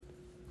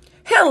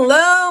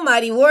Hello,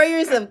 mighty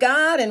warriors of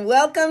God, and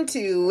welcome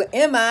to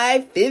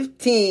MI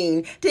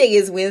 15. Today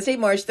is Wednesday,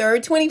 March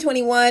 3rd,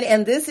 2021,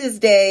 and this is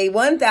day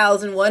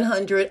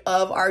 1100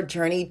 of our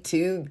journey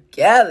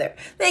together.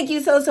 Thank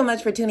you so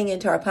much for tuning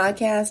into our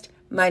podcast.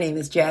 My name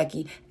is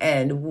Jackie,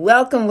 and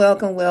welcome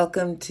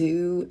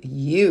to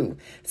you.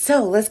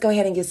 So let's go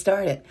ahead and get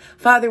started.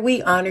 Father,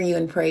 we honor you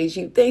and praise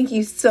you. Thank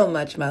you so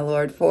much, my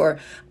Lord, for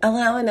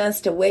allowing us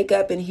to wake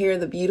up and hear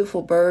the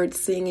beautiful birds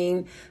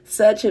singing,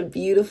 such a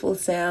beautiful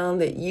sound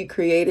that you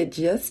created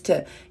just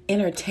to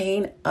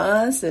entertain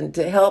us and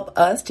to help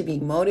us to be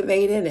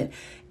motivated.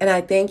 And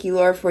I thank you,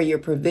 Lord, for your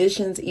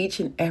provisions each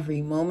and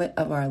every moment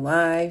of our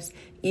lives,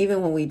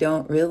 even when we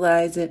don't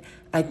realize it.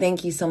 I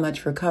thank you so much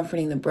for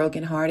comforting the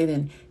brokenhearted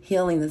and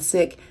healing the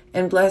sick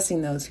and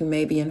blessing those who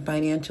may be in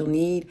financial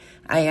need.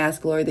 I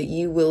ask, Lord, that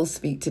you will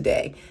speak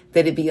today,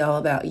 that it be all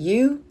about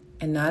you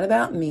and not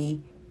about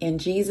me. In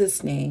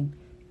Jesus' name,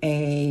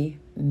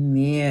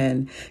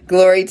 amen.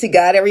 Glory to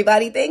God,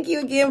 everybody. Thank you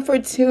again for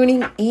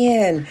tuning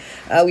in.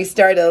 We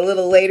started a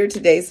little later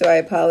today, so I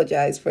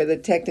apologize for the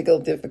technical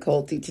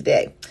difficulty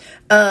today.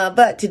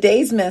 But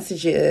today's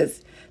message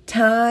is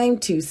time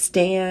to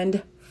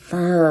stand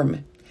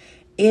firm.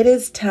 It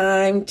is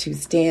time to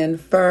stand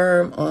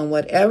firm on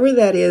whatever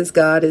that is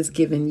God has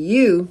given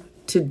you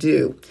to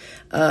do.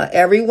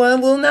 Everyone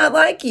will not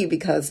like you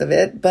because of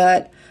it,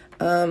 but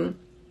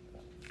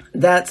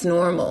that's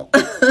normal.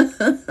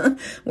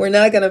 We're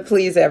not going to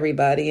please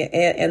everybody,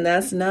 and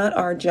that's not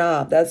our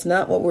job. That's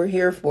not what we're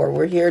here for.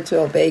 We're here to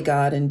obey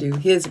God and do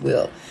His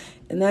will,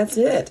 and that's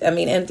it. I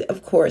mean, and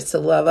of course, to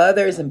love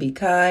others and be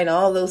kind,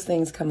 all those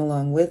things come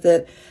along with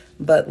it,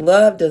 but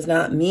love does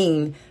not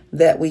mean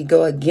that we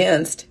go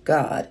against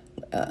God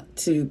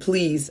to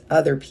please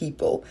other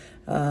people.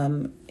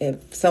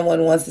 If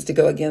someone wants us to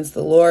go against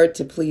the Lord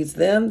to please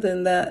them,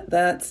 then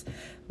that's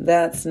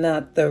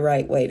not the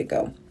right way to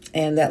go.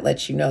 And that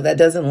lets you know that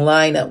doesn't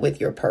line up with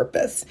your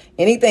purpose.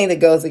 Anything that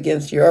goes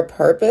against your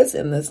purpose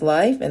in this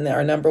life, and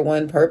our number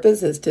one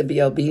purpose is to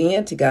be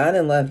obedient to God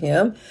and love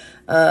Him.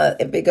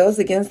 If it goes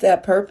against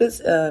that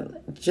purpose,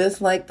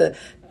 just like the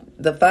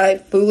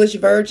 5 foolish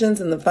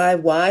virgins and the 5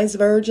 wise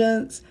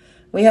virgins,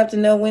 we have to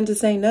know when to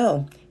say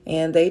no.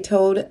 And they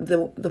told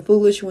the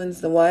foolish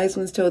ones, the wise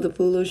ones told the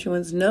foolish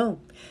ones,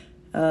 no,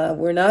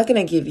 we're not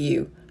going to give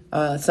you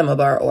some of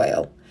our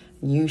oil.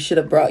 You should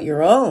have brought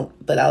your own,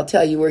 but I'll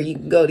tell you where you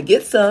can go to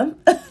get some.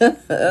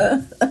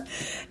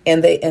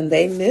 and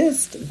they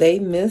missed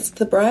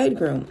the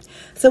bridegroom.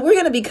 So we're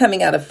going to be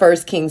coming out of 1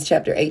 Kings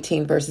chapter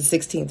 18, verses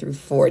 16 through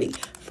 40.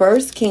 1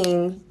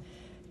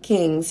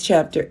 Kings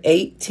chapter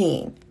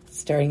 18,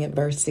 starting at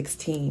verse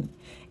 16.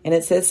 And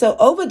it says, so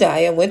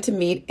Obadiah went to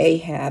meet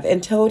Ahab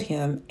and told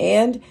him,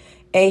 and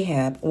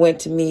Ahab went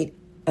to meet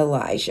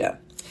Elijah.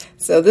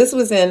 So this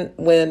was this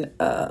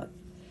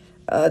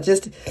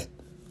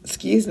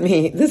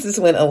is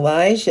when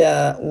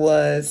Elijah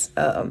was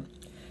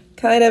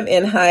kind of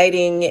in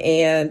hiding,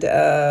 and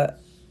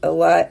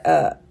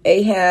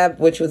Ahab,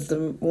 which was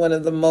one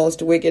of the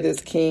most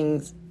wickedest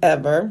kings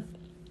ever,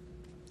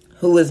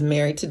 who was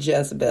married to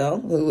Jezebel,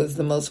 who was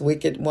the most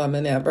wicked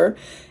woman ever.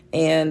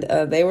 And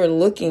they were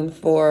looking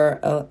for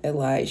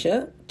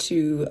Elijah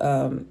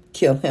to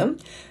kill him.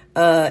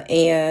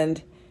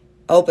 And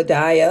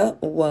Obadiah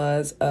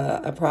was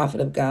a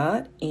prophet of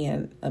God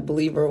and a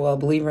believer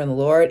in the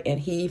Lord. And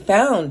he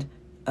found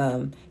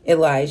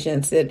Elijah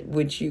and said,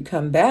 would you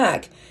come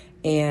back?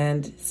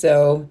 And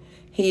so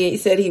he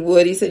said he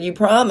would. He said, you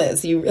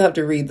promise. You have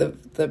to read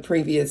the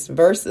previous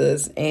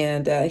verses.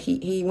 And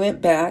he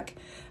went back.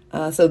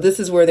 So this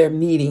is where they're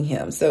meeting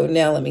him. So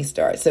now let me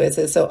start. So it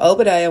says, so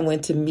Obadiah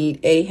went to meet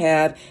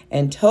Ahab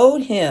and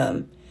told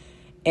him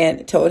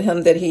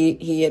that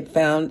he had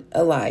found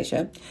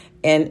Elijah.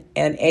 And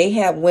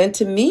Ahab went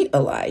to meet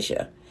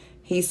Elijah.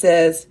 He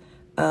says,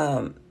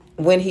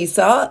 when he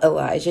saw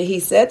Elijah,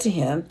 he said to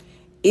him,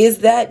 is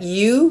that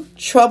you,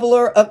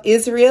 troubler of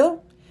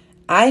Israel?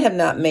 I have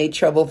not made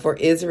trouble for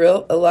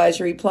Israel,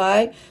 Elijah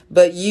replied,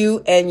 but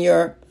you and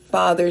your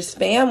father's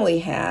family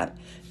have.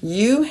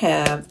 You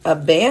have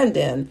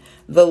abandoned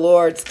the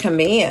Lord's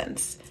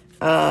commands.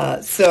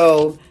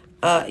 So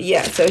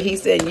he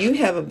said, you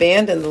have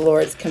abandoned the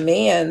Lord's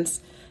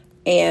commands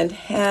and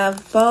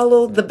have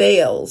followed the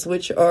Baals,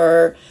 which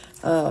are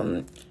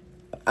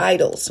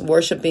idols,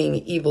 worshiping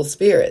evil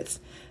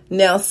spirits.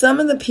 Now, some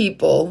of the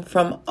people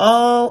from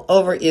all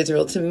over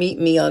Israel to meet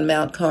me on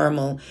Mount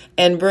Carmel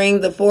and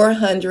bring the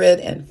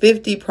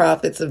 450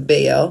 prophets of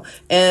Baal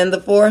and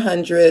the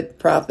 400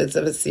 prophets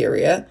of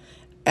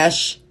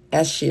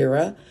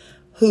Asherah,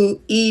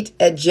 who eat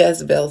at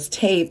Jezebel's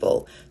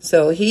table.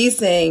 So he's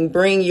saying,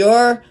 bring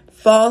your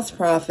false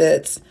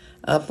prophets,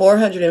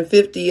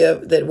 450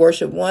 that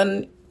worship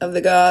one of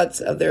the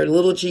gods, of their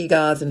little g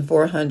gods, and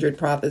 400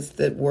 prophets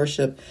that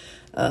worship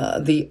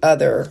the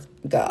other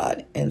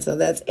God. And so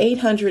that's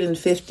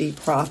 850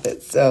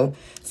 prophets. So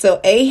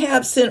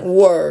Ahab sent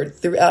word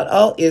throughout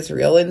all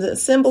Israel and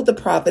assembled the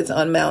prophets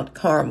on Mount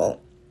Carmel.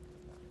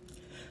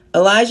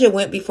 Elijah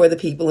went before the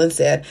people and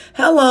said,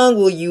 "How long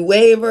will you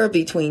waver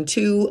between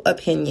two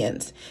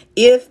opinions?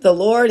 If the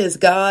Lord is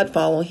God,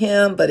 follow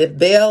him, but if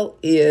Baal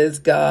is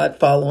God,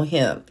 follow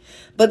him."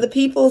 But the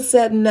people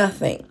said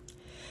nothing.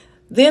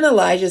 Then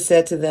Elijah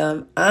said to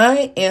them,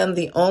 "I am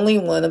the only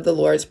one of the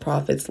Lord's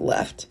prophets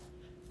left."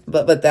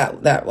 But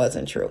that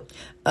wasn't true.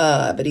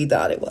 But he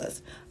thought it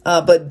was.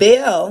 But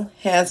Baal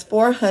has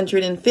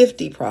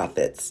 450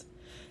 prophets.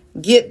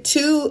 Get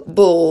 2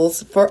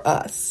 bulls for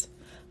us.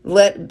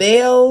 Let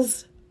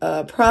Baal's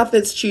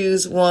prophets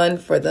choose one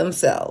for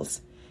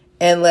themselves,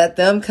 and let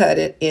them cut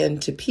it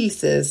into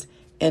pieces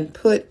and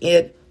put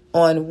it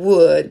on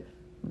wood,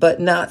 but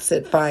not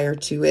set fire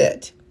to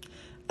it.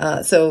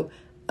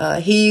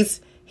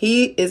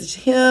 He is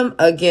him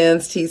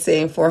against, he's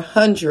saying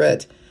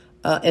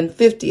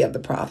 450 of the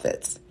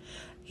prophets.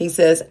 He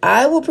says,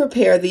 "I will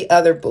prepare the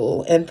other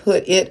bull and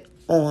put it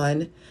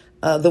on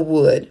the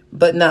wood,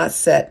 but not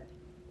set."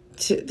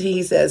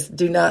 He says,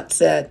 "Do not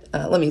set."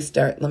 Let me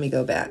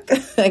go back.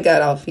 I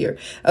got off here.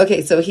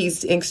 Okay, so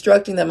he's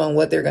instructing them on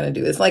what they're going to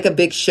do. It's like a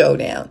big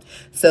showdown.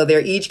 So they're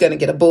each going to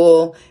get a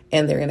bull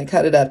and they're going to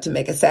cut it up to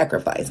make a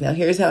sacrifice. Now,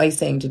 here's how he's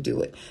saying to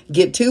do it.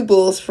 Get 2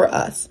 bulls for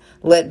us.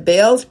 Let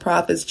Baal's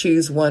prophets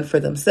choose one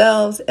for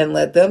themselves, and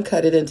let them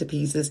cut it into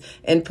pieces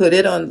and put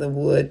it on the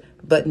wood,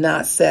 but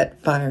not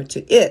set fire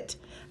to it.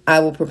 I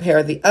will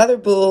prepare the other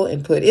bull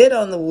and put it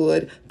on the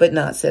wood, but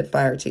not set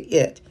fire to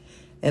it.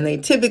 And they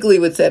typically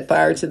would set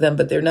fire to them,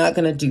 but they're not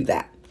going to do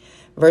that.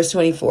 Verse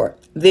 24,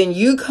 then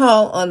you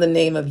call on the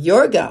name of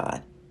your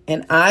God,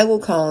 and I will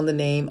call on the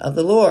name of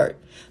the Lord.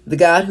 The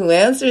God who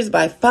answers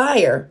by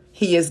fire,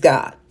 he is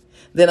God.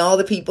 Then all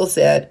the people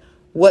said,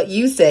 what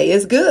you say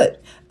is good.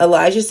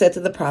 Elijah said to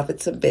the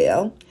prophets of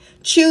Baal,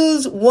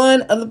 choose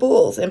one of the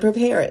bulls and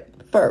prepare it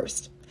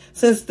first.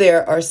 Since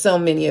there are so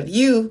many of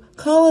you,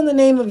 call on the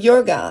name of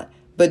your God,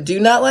 but do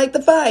not light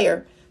the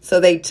fire. So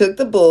they took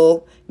the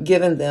bull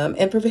given them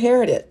and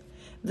prepared it.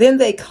 Then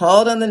they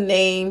called on the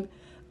name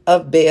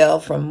of Baal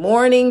from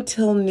morning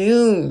till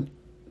noon.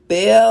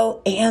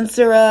 Baal,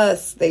 answer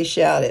us, they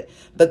shouted.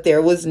 But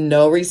there was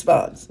no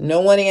response.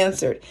 No one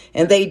answered.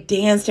 And they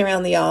danced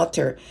around the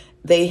altar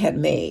they had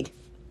made.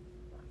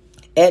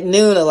 At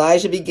noon,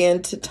 Elijah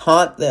began to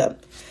taunt them.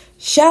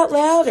 Shout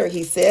louder,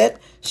 he said.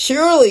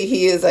 Surely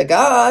he is a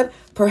god.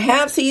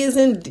 Perhaps he is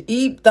in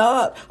deep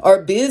thought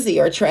or busy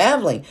or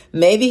traveling.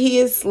 Maybe he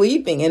is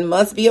sleeping and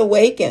must be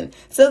awakened.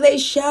 So they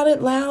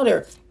shouted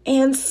louder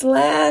and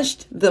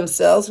slashed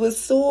themselves with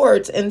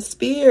swords and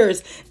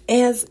spears,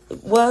 as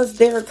was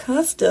their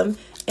custom,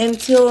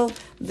 until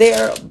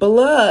their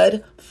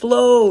blood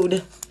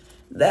flowed.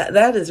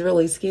 That is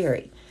really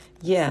scary.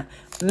 Yeah.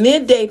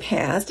 Midday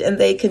passed, and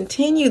they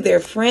continued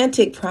their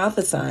frantic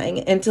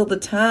prophesying until the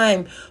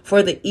time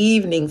for the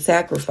evening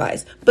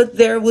sacrifice. But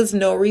there was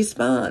no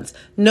response.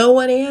 No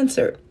one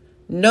answered.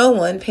 No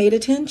one paid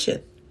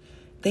attention.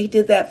 They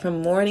did that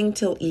from morning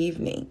till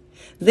evening.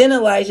 Then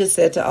Elijah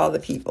said to all the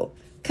people,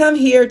 come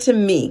here to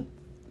me.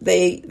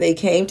 They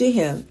came to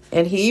him,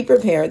 and he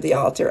prepared the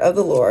altar of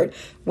the Lord,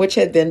 which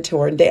had been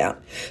torn down.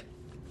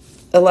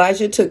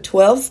 Elijah took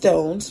 12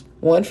 stones,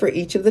 one for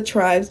each of the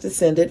tribes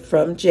descended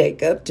from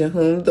Jacob, to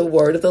whom the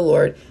word of the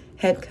Lord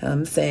had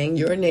come, saying,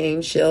 your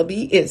name shall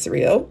be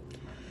Israel.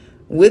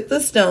 With the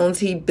stones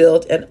he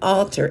built an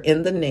altar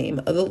in the name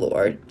of the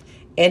Lord,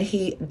 and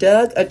he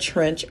dug a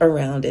trench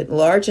around it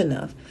large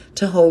enough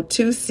to hold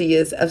 2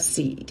 seahs of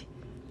seed.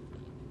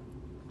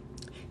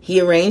 He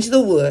arranged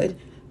the wood,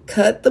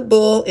 cut the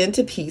bull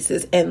into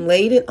pieces, and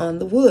laid it on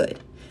the wood.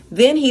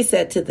 Then he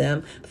said to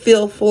them,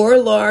 fill 4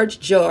 large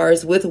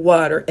jars with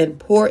water and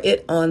pour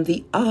it on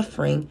the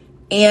offering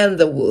and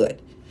the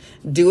wood.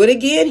 Do it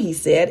again, he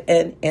said,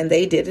 and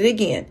they did it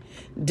again.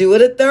 Do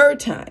it a 3rd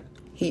time,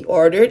 he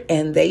ordered,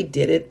 and they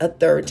did it a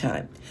 3rd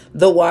time.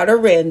 The water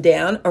ran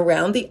down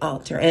around the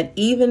altar and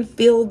even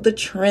filled the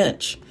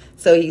trench.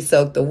 So he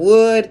soaked the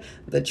wood.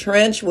 The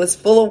trench was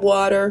full of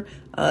water.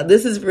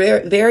 This is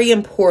very, very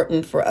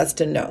important for us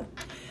to know.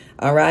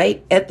 All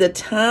right. At the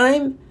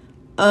time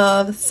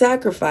of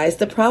sacrifice,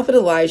 the prophet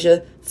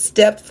Elijah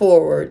stepped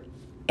forward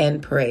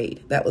and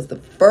prayed. That was the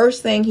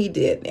first thing he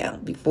did now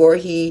before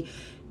he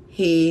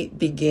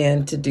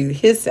began to do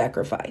his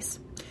sacrifice.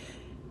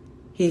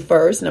 He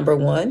first, number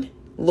 1,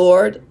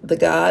 Lord, the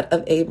God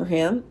of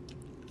Abraham,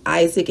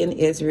 Isaac, and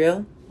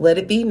Israel, let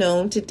it be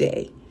known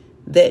today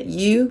that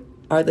you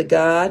are the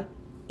God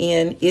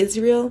in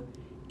Israel,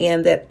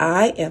 and that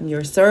I am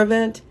your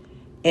servant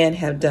and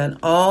have done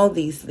all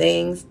these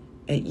things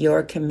at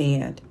your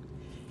command.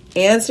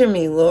 Answer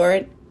me,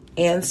 Lord,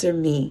 answer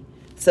me,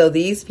 so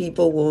these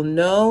people will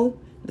know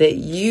that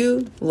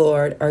you,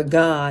 Lord, are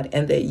God,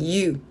 and that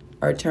you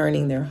are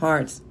turning their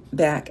hearts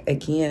back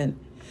again.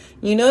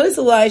 You notice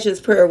Elijah's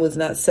prayer was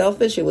not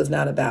selfish. It was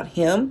not about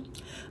him.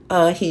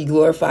 He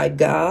glorified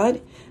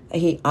God.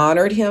 He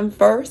honored him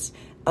first,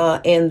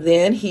 and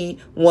then he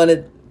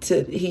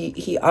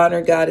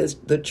honored God as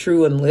the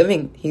true and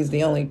living. He's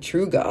the only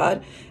true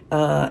God,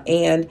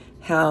 and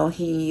how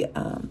he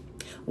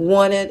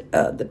wanted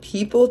the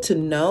people to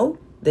know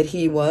that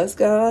he was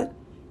God,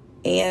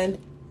 and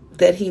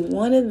that he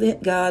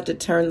wanted God to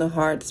turn the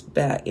hearts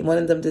back. He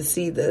wanted them to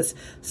see this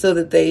so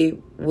that they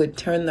would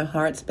turn their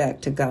hearts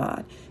back to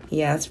God.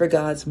 He asked for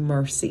God's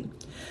mercy.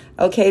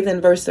 Okay,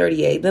 then verse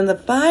 38. Then the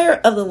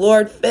fire of the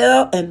Lord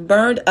fell and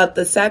burned up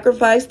the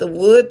sacrifice, the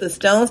wood, the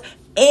stones,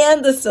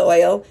 and the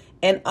soil,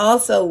 and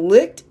also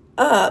licked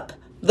up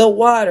the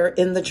water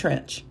in the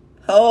trench.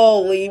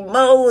 Holy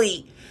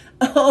moly.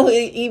 Oh,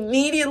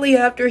 immediately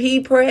after he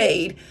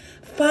prayed,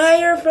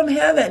 fire from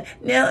heaven.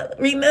 Now,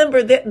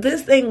 remember that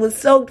this thing was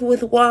soaked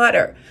with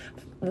water.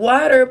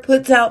 Water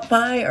puts out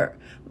fire,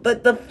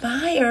 but the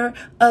fire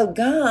of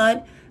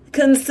God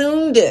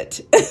consumed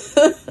it.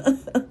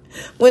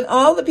 When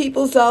all the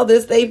people saw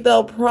this, they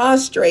fell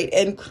prostrate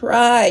and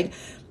cried,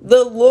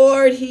 "The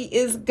Lord, he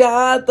is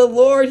God. The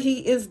Lord, he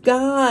is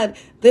God."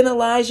 Then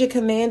Elijah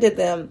commanded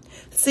them,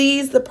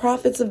 "Seize the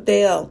prophets of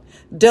Baal.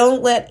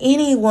 Don't let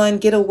anyone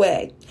get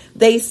away."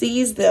 They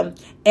seized them,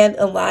 and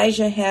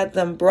Elijah had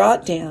them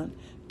brought down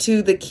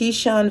to the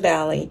Kishon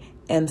Valley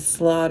and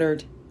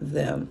slaughtered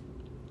them.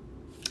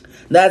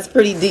 That's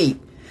pretty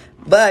deep,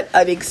 but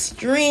an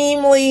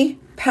extremely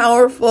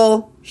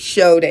powerful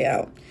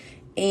showdown.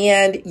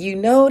 And you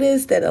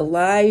notice that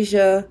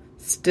Elijah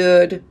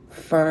stood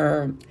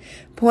firm.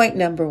 Point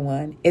number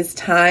one, it's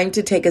time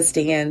to take a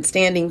stand,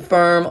 standing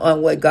firm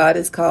on what God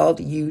has called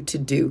you to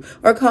do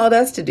or called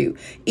us to do.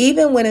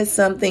 Even when it's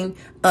something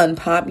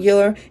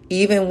unpopular,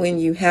 even when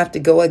you have to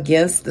go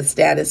against the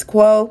status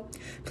quo,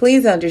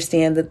 please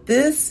understand that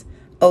this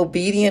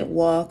obedient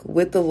walk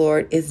with the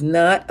Lord is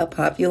not a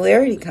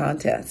popularity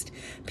contest.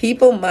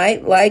 People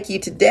might like you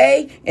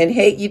today and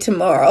hate you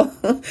tomorrow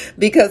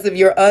because of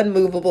your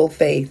unmovable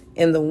faith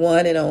in the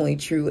one and only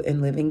true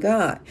and living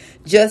God.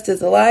 Just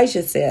as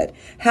Elijah said,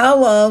 "How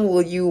long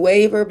will you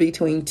waver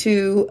between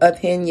two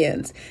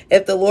opinions?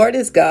 If the Lord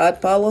is God,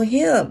 follow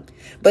him.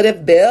 But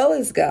if Baal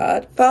is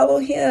God, follow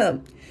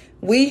him."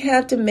 We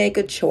have to make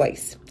a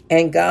choice,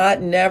 and God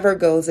never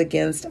goes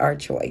against our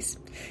choice.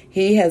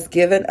 He has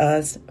given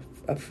us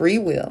a free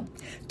will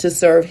to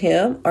serve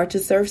him or to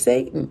serve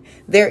Satan.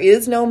 There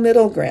is no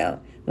middle ground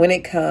when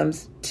it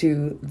comes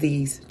to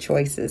these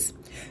choices.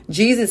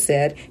 Jesus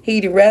said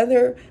he'd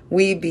rather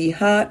we be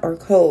hot or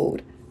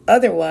cold.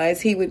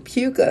 Otherwise, he would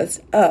puke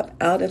us up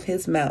out of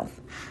his mouth.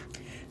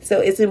 So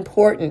it's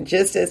important,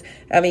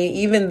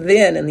 even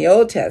then in the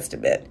Old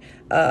Testament,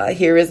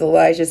 here is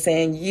Elijah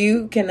saying,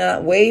 you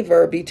cannot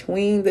waver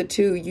between the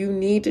two. You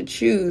need to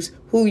choose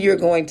who you're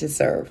going to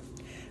serve.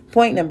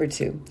 Point number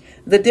two,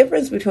 the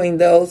difference between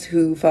those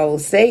who follow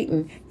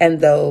Satan and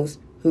those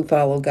who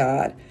follow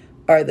God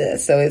are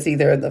this. So it's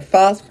either the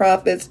false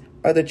prophets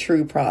or the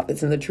true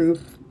prophets. And the true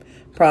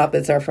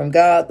prophets are from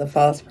God. The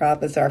false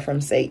prophets are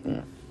from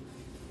Satan.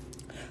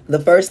 The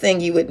first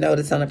thing you would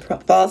notice on a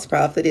false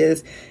prophet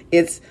is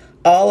it's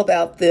all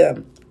about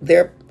them.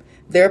 Their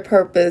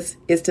purpose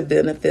is to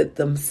benefit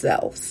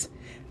themselves.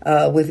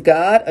 With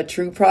God, a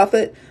true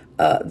prophet,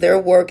 their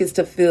work is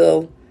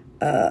to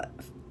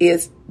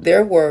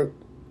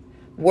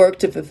work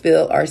to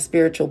fulfill our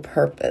spiritual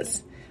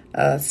purpose,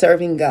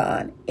 serving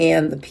God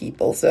and the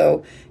people.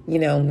 So,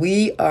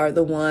 we are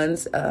the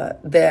ones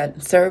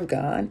that serve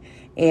God.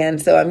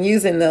 And so I'm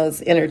using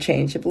those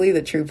interchangeably,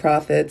 the true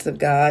prophets of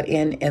God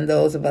and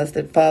those of us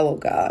that follow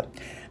God.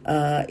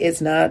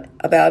 It's not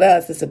about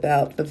us. It's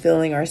about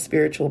fulfilling our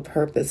spiritual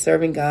purpose,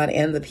 serving God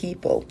and the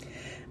people.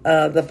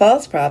 The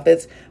false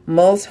prophets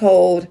most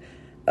hold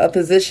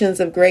positions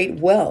of great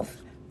wealth,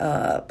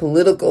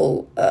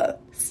 political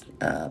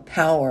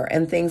power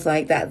and things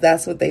like that.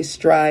 That's what they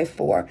strive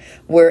for.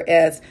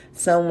 Whereas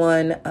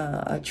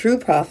a true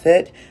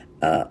prophet,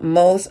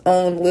 most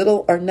own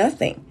little or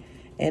nothing.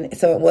 And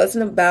so it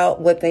wasn't about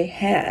what they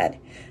had.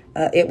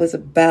 It was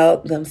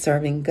about them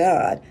serving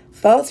God.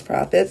 False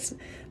prophets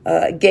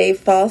gave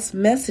false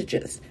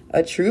messages.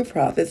 A true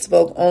prophet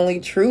spoke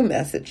only true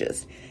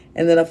messages.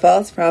 And then a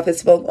false prophet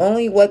spoke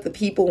only what the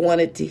people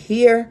wanted to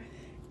hear.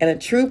 And a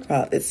true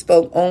prophet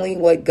spoke only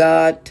what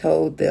God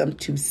told them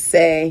to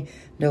say,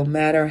 no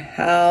matter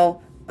how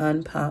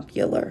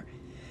unpopular.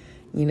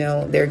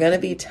 There are going to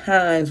be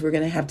times we're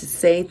going to have to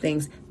say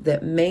things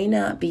that may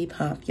not be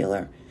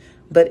popular.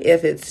 But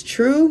if it's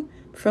true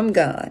from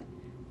God,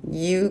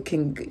 you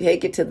can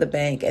take it to the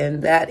bank.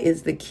 And that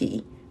is the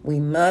key. We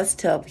must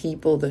tell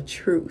people the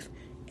truth.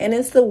 And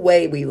it's the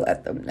way we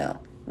let them know.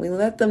 We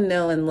let them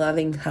know in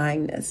loving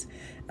kindness.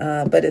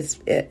 But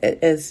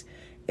it's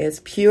as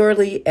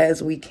purely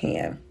as we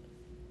can.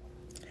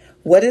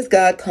 What has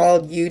God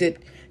called you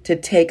to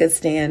take a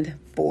stand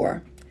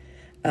for?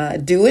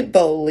 Do it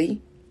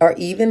boldly, or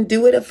even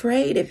do it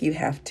afraid if you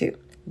have to.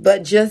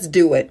 But just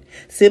do it.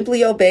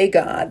 Simply obey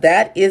God.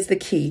 That is the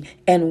key.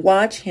 And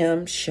watch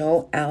him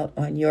show out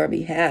on your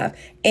behalf.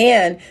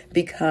 And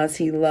because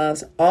he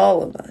loves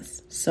all of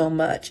us so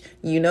much.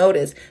 You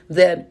notice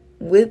that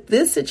with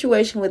this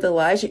situation with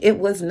Elijah, it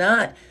was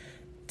not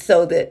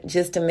so that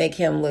just to make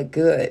him look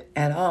good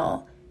at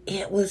all.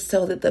 It was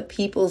so that the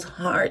people's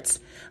hearts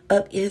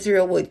of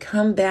Israel would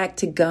come back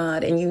to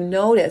God. And you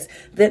notice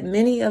that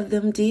many of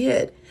them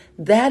did.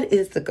 That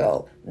is the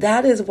goal.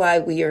 That is why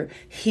we are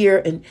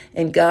here.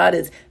 And God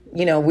is,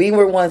 we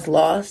were once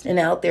lost and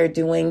out there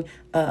doing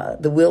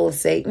the will of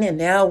Satan. And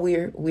now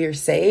we're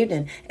saved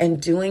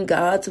and doing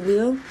God's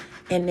will.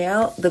 And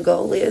now the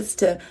goal is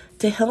to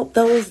help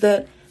those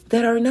that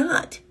are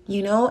not,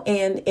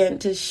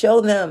 and to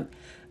show them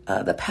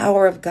the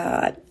power of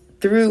God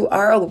through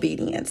our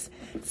obedience,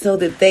 so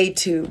that they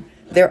too,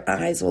 their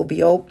eyes will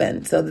be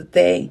open, so that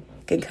they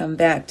can come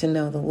back to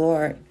know the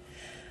Lord.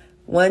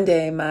 One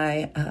day,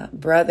 my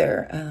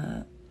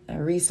brother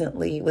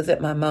recently was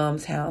at my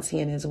mom's house, he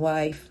and his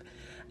wife,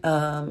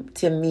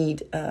 to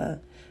meet,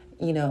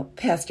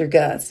 Pastor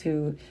Gus,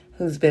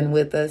 who's been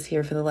with us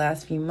here for the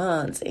last few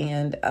months,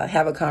 and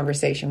have a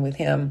conversation with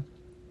him.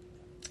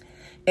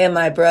 And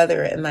my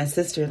brother and my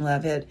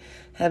sister-in-law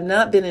have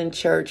not been in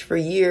church for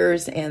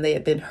years, and they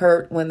had been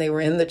hurt when they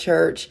were in the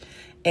church.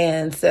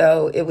 And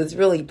so it was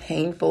really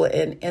painful.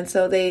 And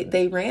so they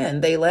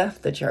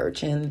left the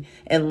church and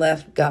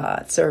left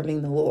God,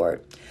 serving the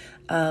Lord.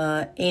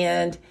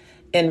 And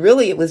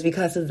really it was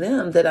because of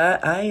them that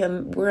I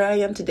am where I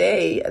am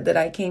today, that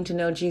I came to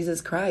know Jesus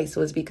Christ,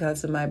 was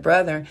because of my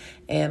brother,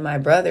 and my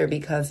brother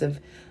because of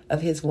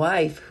his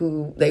wife,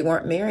 who they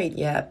weren't married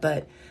yet,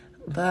 but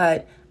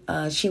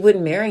she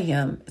wouldn't marry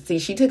him. See,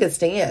 she took a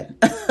stand.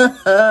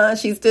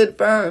 She stood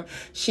firm.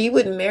 She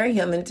wouldn't marry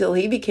him until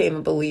he became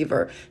a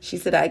believer. She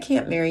said, I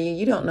can't marry you.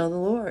 You don't know the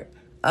Lord.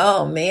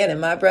 Oh, man. And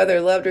my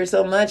brother loved her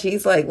so much.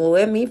 He's like, well,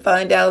 let me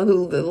find out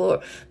who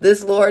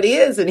this Lord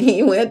is. And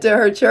he went to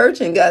her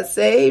church and got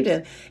saved.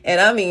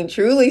 And I mean,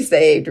 truly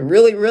saved,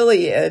 really,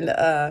 really.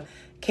 And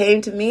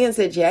came to me and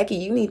said, Jackie,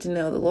 you need to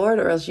know the Lord,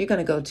 or else you're going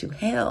to go to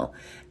hell.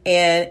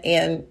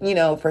 And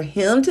for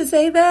him to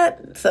say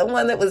that,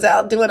 someone that was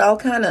out doing all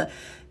kind of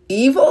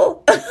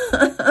evil,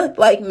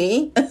 like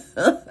me,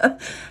 so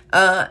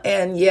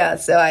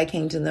I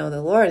came to know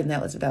the Lord, and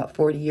that was about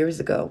 40 years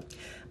ago.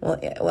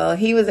 Well,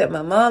 he was at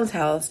my mom's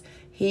house,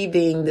 he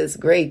being this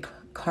great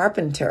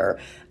carpenter,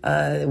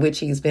 which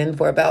he's been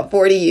for about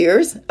 40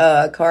 years,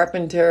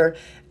 carpenter,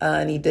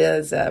 and he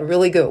does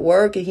really good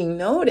work. And he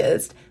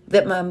noticed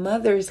that my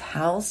mother's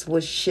house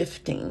was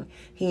shifting.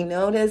 He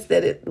noticed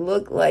that it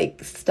looked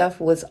like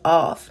stuff was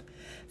off.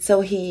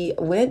 So he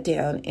went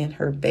down in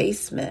her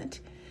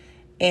basement,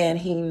 and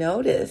he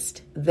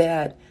noticed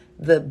that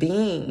the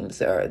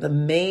beams, or the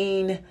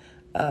main,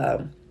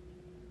 I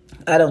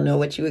don't know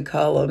what you would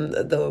call them,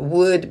 the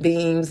wood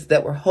beams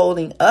that were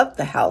holding up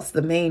the house,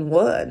 the main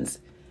ones,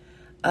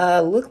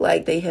 looked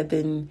like they had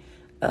been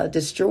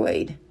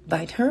destroyed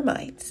by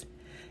termites.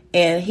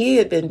 And he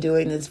had been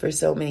doing this for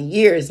so many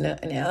years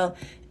now.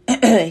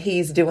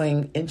 He's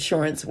doing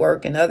insurance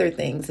work and other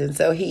things. And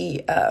so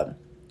he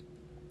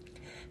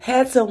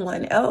had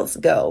someone else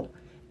go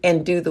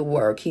and do the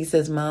work. He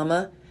says,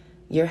 Mama,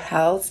 your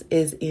house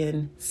is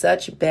in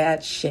such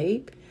bad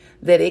shape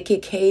that it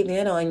could cave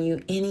in on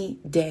you any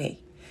day,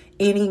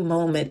 any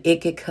moment.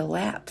 It could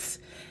collapse.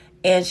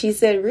 And she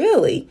said,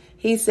 really?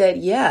 He said,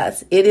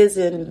 yes, it is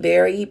in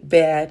very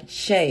bad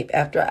shape.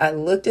 After I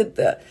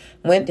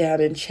went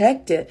down and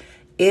checked it,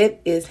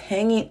 it is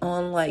hanging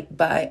on like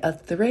by a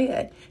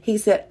thread. He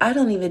said, I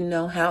don't even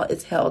know how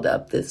it's held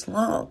up this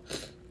long.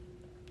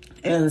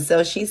 And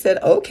so she said,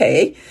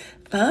 okay,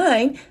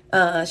 fine.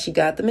 She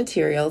got the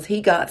materials.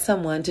 He got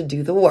someone to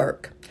do the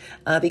work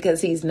because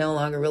he's no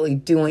longer really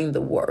doing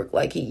the work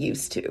like he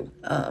used to.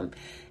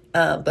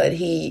 But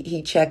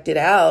he checked it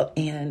out,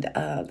 and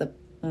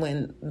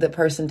when the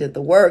person did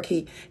the work,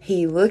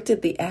 he looked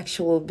at the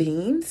actual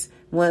beams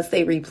once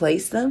they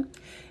replaced them,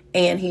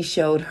 and he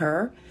showed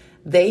her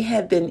they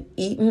had been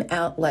eaten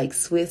out like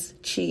Swiss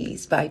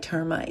cheese by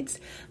termites.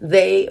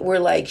 They were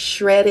like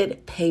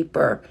shredded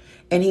paper.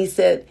 And he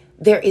said,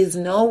 there is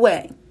no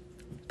way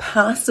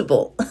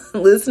possible,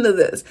 listen to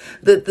this,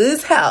 that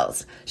this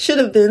house should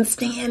have been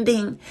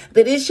standing,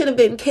 that it should have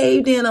been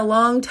caved in a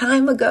long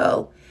time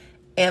ago.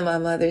 And my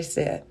mother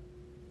said,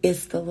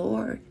 it's the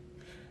Lord.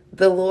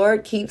 The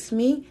Lord keeps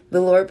me,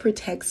 the Lord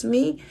protects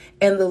me,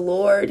 and the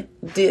Lord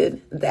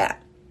did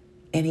that.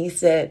 And he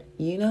said,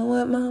 you know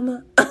what,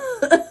 Mama?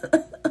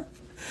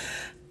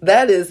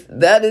 That's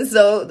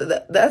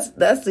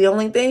the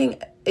only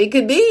thing it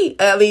could be.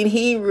 I mean,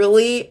 he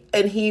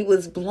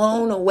was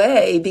blown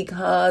away,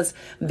 because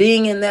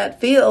being in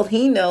that field,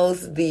 he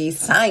knows the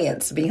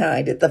science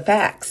behind it, the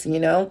facts,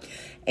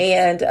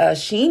 and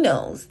she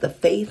knows the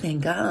faith in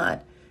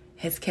God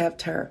has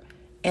kept her.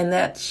 And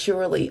that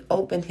surely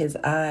opened his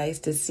eyes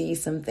to see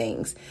some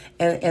things.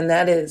 And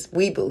that is,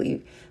 we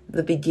believe,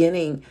 the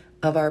beginning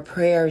of our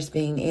prayers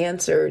being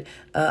answered.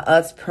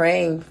 Us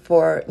praying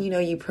for,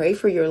 you pray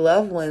for your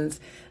loved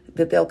ones,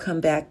 that they'll come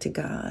back to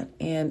God.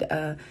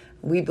 And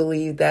we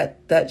believe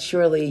that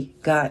surely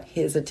got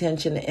his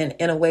attention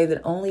in a way that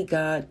only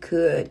God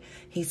could.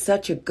 He's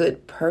such a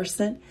good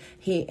person.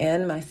 He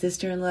and my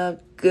sister-in-law,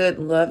 good,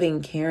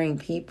 loving, caring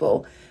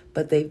people,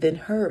 but they've been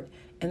hurt.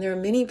 And there are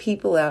many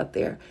people out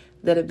there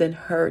that have been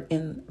hurt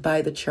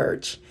by the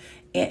church.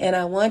 And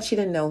I want you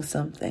to know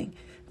something,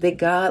 that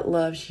God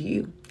loves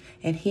you,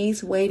 and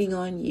he's waiting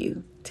on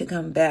you to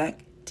come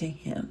back to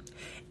him.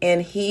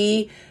 And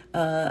he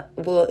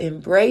will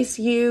embrace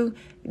you.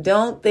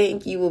 Don't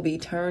think you will be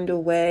turned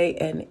away,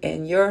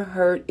 and your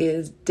hurt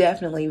is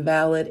definitely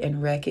valid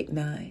and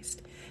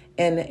recognized.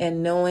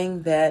 And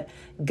knowing that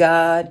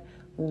God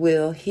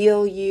will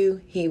heal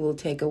you, he will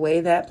take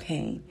away that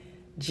pain.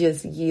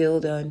 Just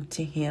yield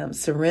unto him.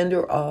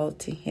 Surrender all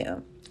to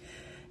him.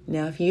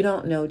 Now, if you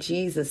don't know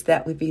Jesus,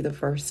 that would be the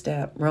first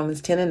step.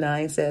 Romans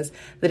 10:9 says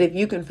that if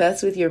you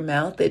confess with your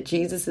mouth that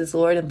Jesus is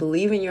Lord and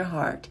believe in your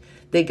heart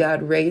that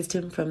God raised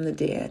him from the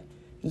dead,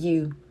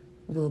 you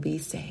will be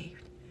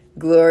saved.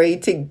 Glory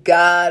to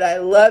God. I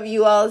love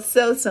you all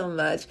so, so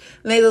much.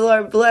 May the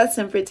Lord bless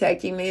and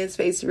protect you. May his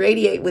face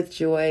radiate with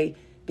joy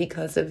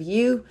because of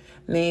you.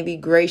 May he be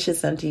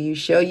gracious unto you,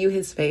 show you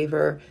his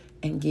favor,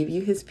 and give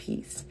you his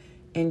peace.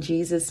 In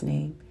Jesus'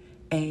 name,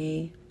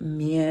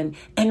 amen.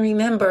 And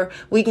remember,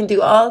 we can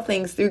do all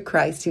things through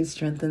Christ who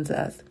strengthens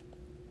us.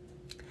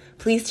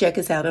 Please check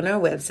us out on our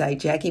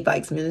website,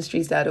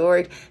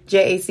 JackieBikesMinistries.org,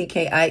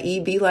 JACKIE,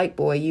 be like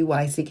boy,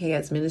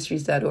 UYCKS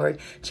Ministries.org.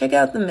 Check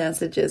out the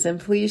messages and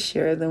please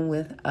share them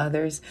with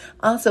others.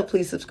 Also,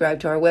 please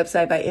subscribe to our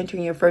website by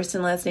entering your first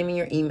and last name and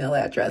your email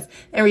address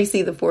and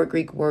receive the 4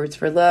 Greek words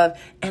for love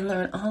and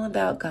learn all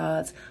about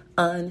God's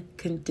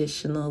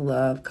unconditional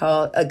love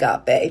called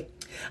agape.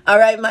 All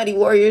right, mighty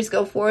warriors,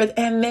 go forth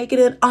and make it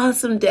an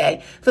awesome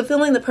day,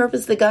 fulfilling the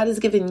purpose that God has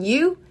given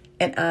you,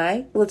 and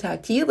I will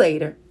talk to you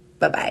later.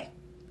 Bye-bye.